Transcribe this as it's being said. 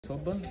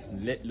October.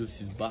 Let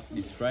Loose is back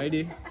this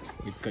Friday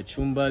with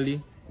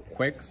Kachumbali,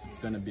 Quex. It's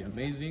gonna be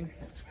amazing,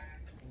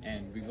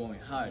 and we're going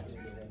hard,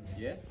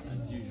 yeah,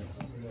 as usual.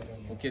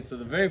 Okay, so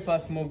the very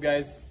first move,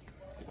 guys,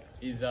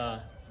 is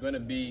it's gonna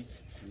be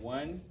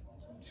 1,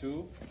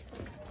 2,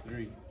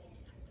 3.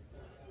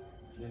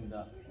 Then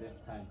the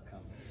left hand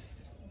comes,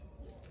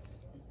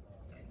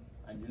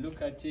 and you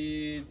look at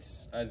it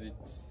as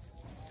it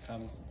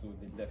comes to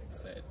the left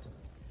side.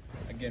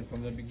 Again,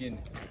 from the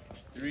beginning.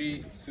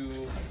 3, 2,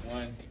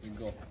 1, we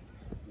go.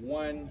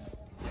 1,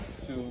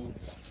 2,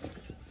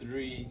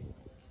 3,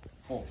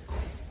 4,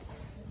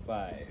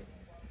 5.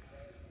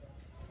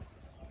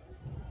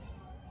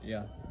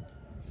 Yeah.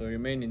 So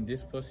remain in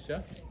this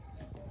posture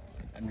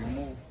and we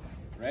move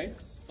right,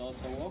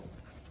 salsa walk.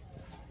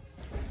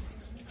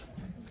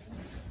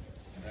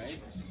 Right.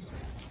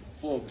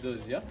 4 of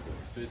those, yeah.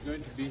 So it's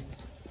going to be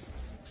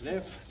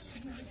left,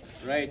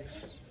 right,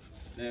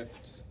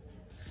 left,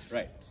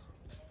 right.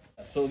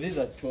 So these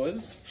are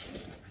toes.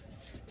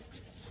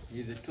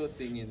 Here's a toe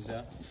thing in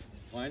there.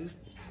 1,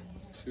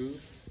 2,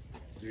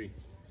 3.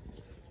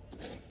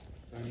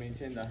 So we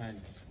maintain the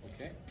hands,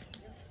 okay?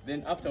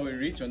 Then after we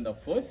reach on the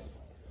 4th,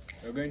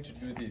 we're going to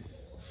do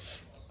this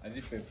as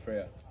if a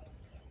prayer.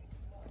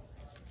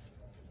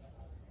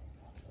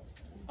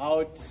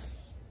 Out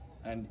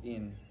and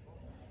in.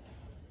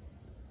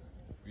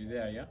 We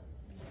there, yeah?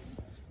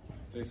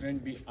 So it's going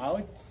to be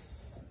out,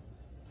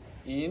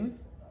 in,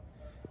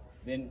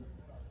 then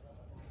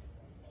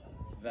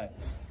that.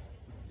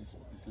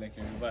 It's like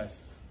a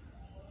reverse.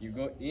 You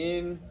go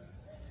in,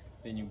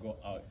 then you go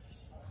out.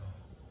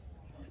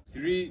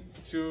 3,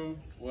 2,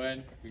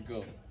 1, we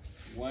go.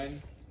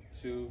 1,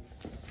 2,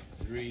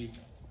 3,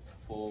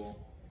 4,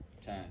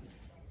 10.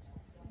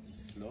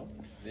 Slow.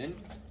 Then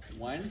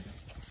 1,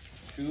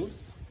 2,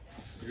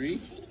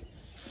 3,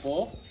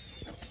 4,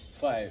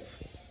 5,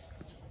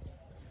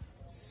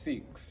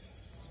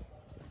 6.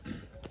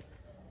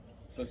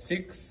 So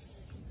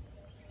 6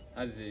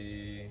 as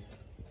a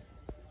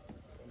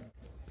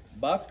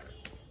back,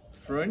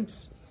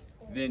 front,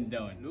 then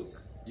down. Look,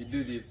 you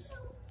do this.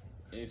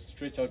 A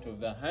stretch out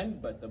of the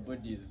hand, but the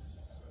body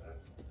is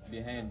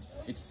behind.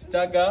 It's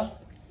stagger,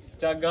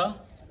 stagger,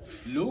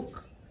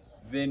 look,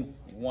 then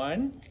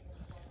 1,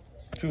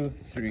 2,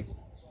 3.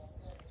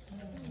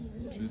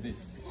 Do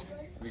this.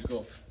 We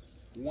go.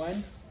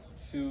 1,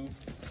 2,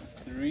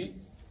 3,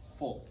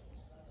 4,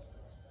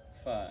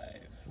 5.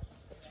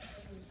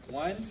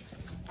 1,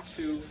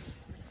 2,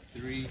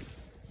 3,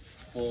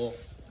 4.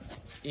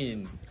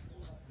 In,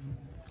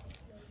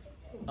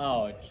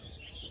 out,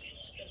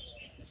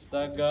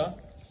 stagger,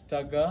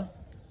 stagger,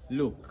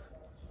 look,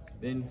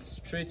 then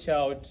stretch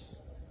out,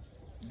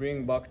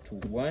 bring back to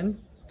 1,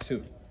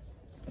 2,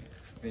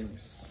 then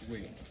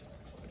swing.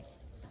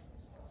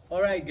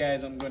 All right,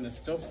 guys, I'm gonna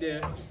stop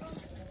there.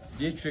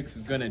 H2C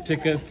is gonna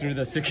take us through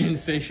the second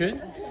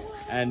session,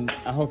 and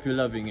I hope you're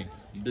loving it.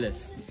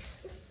 Bless.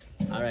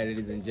 All right,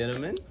 ladies and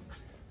gentlemen,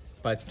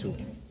 part 2.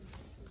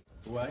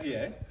 We're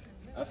here.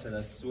 After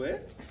the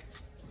sweat,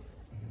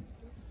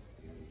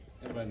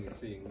 everyone is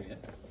seeing me.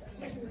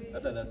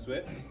 After the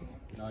sweat,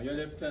 now your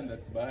left hand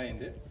that's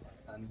behind it,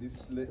 and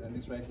this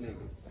right leg.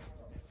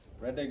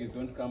 Right leg is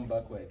going to come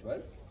back where it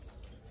was,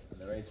 and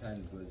the right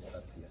hand goes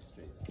up here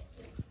straight.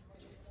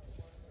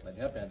 But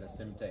they happen at the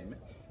same time.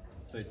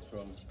 So it's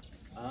from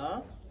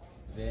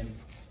then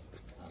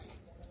up.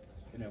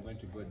 Then you're going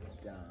to go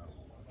down.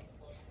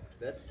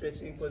 That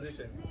stretching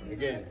position.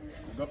 Again,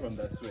 you go from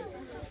the sway.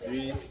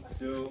 3,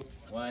 2,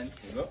 1,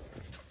 you go.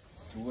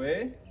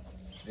 Sway,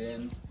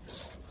 then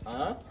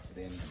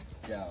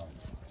down.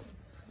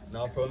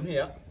 Now from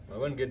here, we're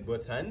going to get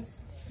both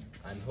hands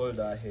and hold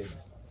our head.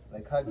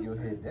 Like hug your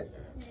head,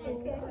 eh?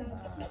 Okay.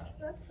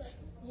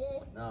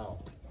 Now,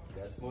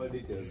 there are small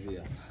details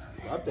here.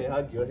 So after you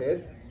hug your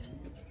head,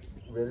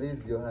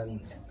 release your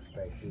hands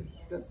like this.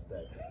 Just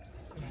that.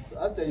 So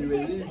after you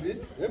release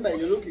it, remember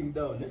you're looking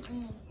down, eh?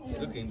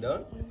 You're looking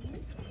down.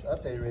 So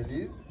after you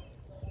release,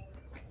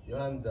 your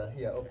hands are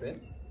here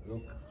open,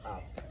 look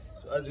up.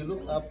 So as you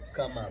look up,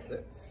 come up. Eh?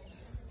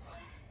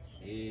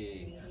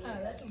 Hey.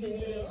 That's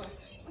beautiful.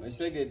 Let's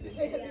take it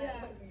there.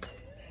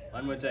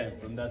 One more time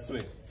from that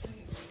sway.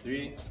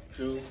 3,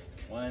 2,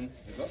 1,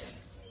 you go.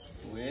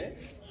 Sway,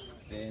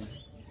 then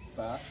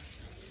back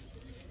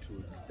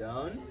to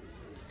down.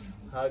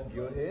 Hug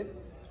your head.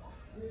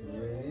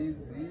 Release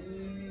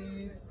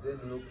it, then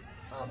look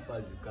up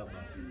as you come up.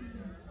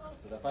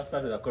 So the first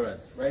part of the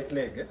chorus, right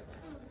leg, eh?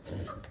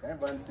 Can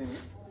everyone see me?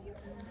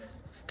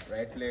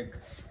 Right leg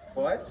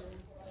forward,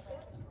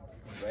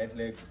 right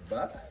leg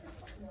back,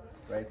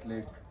 right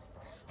leg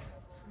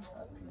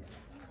up here.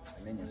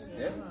 And then you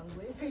step,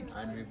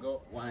 and we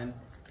go 1,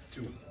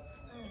 2.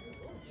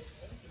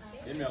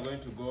 Then we are going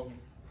to go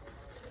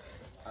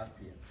up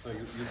here. So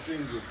you swing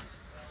this.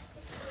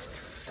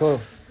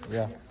 Cool,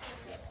 yeah.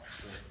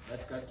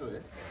 That's kato, eh?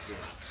 Okay.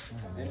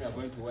 Then we are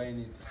going to wind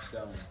it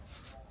down.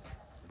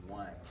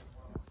 1,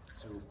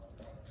 2,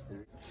 3.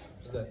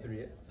 Those are 3,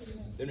 eh?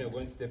 Then we are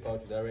going to step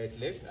out with the right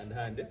leg and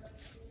hand.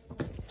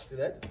 See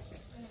that?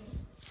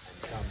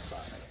 And come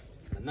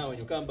And now when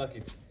you come back,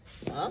 it's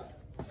 2. Yeah,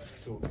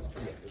 you're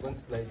going to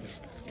slide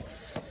this.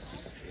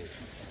 Okay.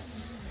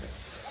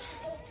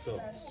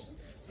 So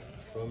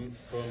from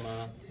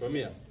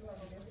here,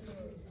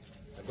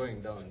 you're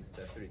going down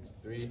to 3.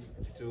 3,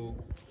 2,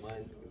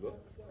 1. You go.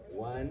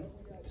 1,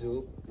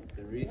 2,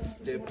 3.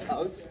 Step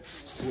out.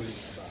 Pull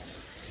it back.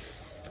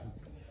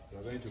 So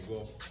we're going to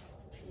go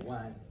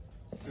 1,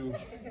 2.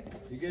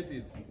 You get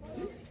it?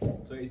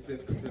 So it's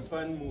a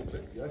fun move.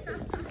 You have to,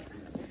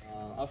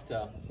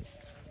 after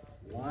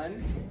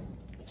 1,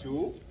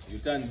 2, you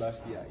turn back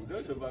here. You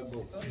don't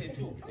overgo. It's only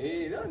 2.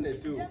 Hey, it's only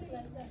 2.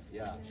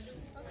 Yeah.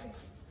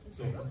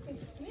 So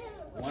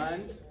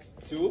 1,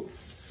 2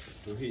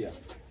 to here.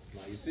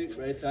 Now you see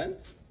right hand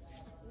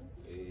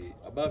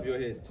above your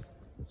head.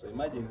 So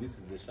imagine this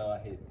is the shower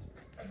head.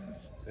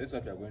 So that's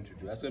what we are going to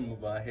do. That's going to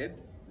move our head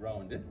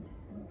round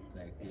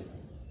like this.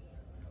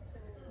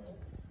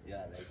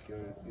 Yeah, like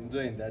you're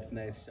enjoying that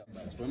nice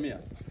shower. From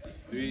here,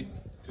 3,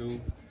 2,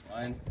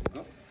 1,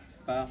 go.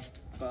 Pa,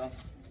 pa,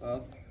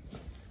 pa.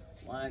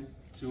 1,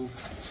 2,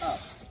 up.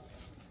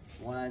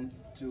 1,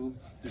 2,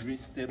 3,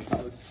 step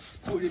out.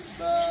 Pull it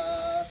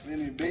back. Then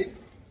we bake.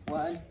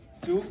 1,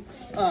 2,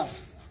 up.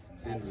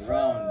 Then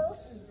round.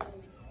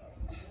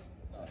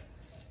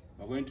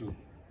 We're going to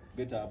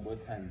get our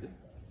both hands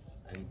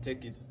and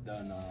take it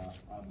down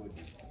our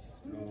bodies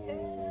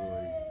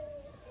slowly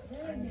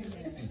and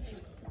sit.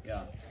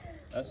 Yeah,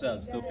 that's why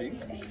I'm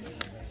stopping.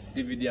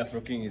 DVD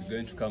Afro King is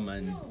going to come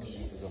and.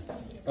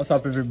 What's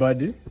up,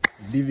 everybody?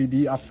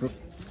 DVD Afro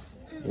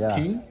Yeah.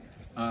 King,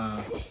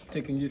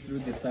 taking you through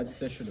the third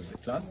session of the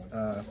class.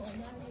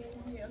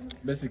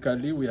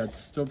 Basically, we had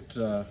stopped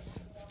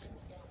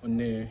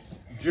on a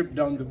drip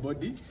down the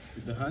body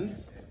with the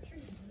hands.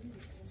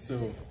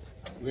 So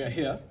we are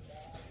here.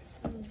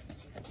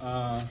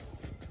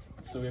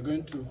 So we're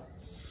going to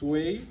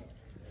sway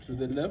to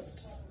the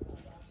left,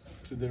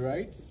 to the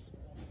right,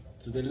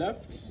 to the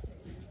left,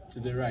 to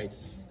the right.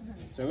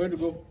 So we're going to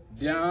go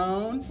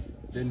down,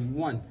 then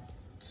 1,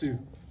 2,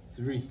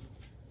 3,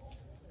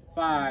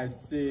 5,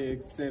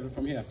 6, 7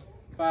 from here.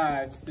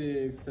 5,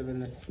 6, 7,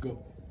 let's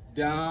go.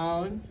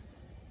 Down,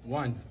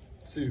 1,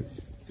 2,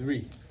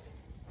 3.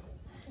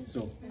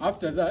 So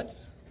after that,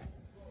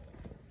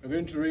 we're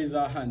going to raise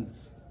our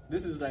hands.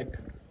 This is like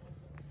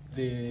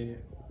the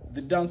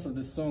dance of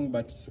the song,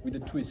 but with a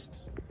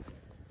twist.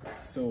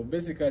 So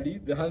basically,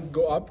 the hands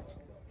go up,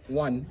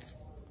 1,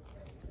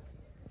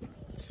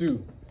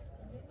 2.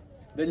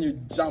 Then you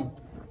jump.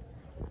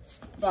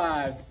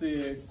 5,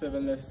 6,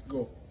 7, let's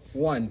go.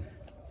 1,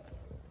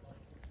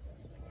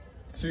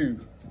 2.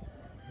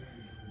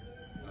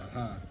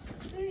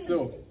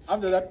 So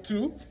after that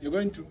 2, you're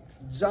going to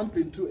jump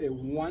into a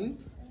 1,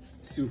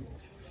 2.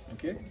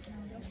 Okay?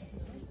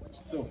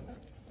 So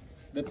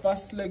the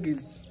first leg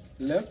is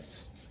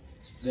left,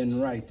 then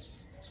right.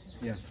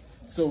 Yeah.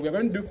 So we're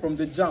going to do from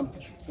the jump.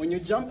 When you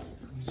jump,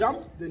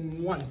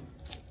 then 1,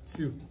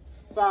 2,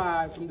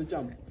 5 from the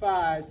jump.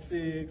 5,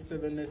 6,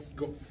 7, let's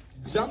go.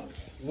 Jump,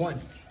 1,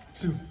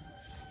 2.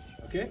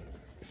 Okay?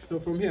 So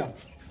from here,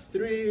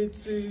 3,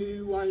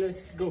 2, 1,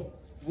 let's go.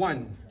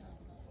 1,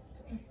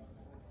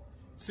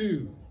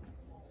 2,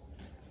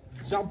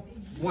 jump,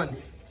 1,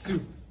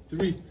 2,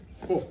 3,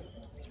 4.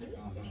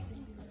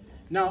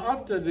 Now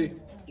after the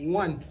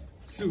 1,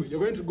 2, you're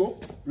going to go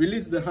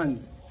release the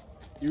hands.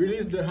 You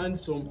release the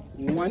hands from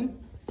 1,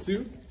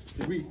 2,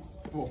 3,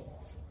 4.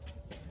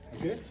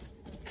 Okay?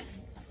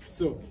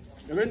 So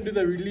you're going to do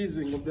the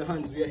releasing of the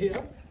hands. We are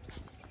here.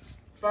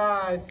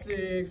 5,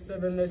 6,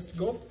 7, let's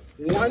go.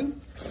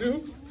 1,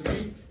 2,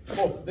 3,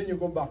 4. Then you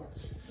go back.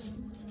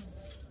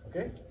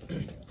 Okay?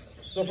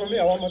 So from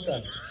here, one more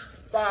time.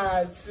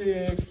 5,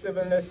 6,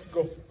 7, let's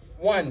go.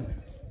 1,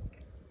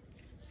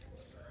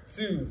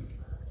 2,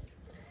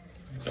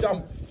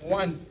 jump,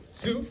 1,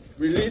 2,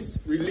 release,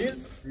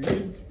 release,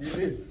 release,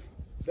 release.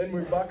 Then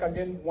we're back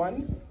again,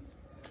 1,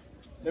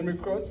 then we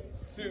cross,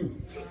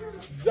 2,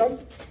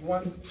 jump,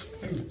 1,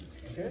 2.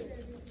 Okay?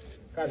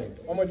 Kale,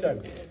 one more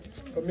time.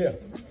 Come here.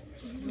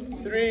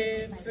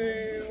 3,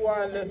 2,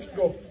 1, let's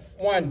go.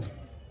 1,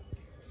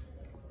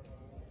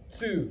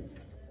 2,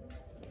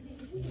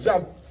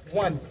 jump,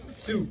 1,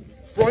 2,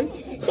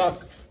 front, back.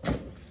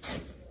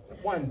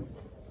 1,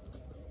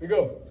 we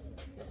go.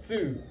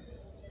 2,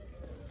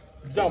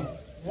 jump,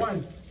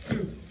 1,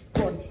 2,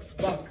 front,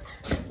 back.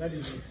 That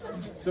is it.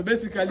 So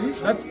basically,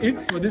 that's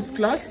it for this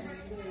class.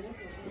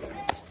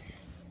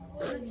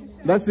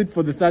 That's it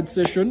for the third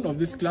session of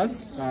this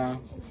class.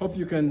 Hope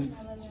you can,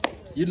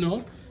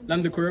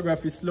 learn the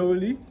choreography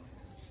slowly.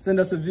 Send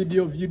us a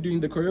video of you doing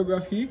the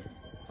choreography.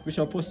 We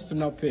shall post it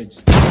on our page.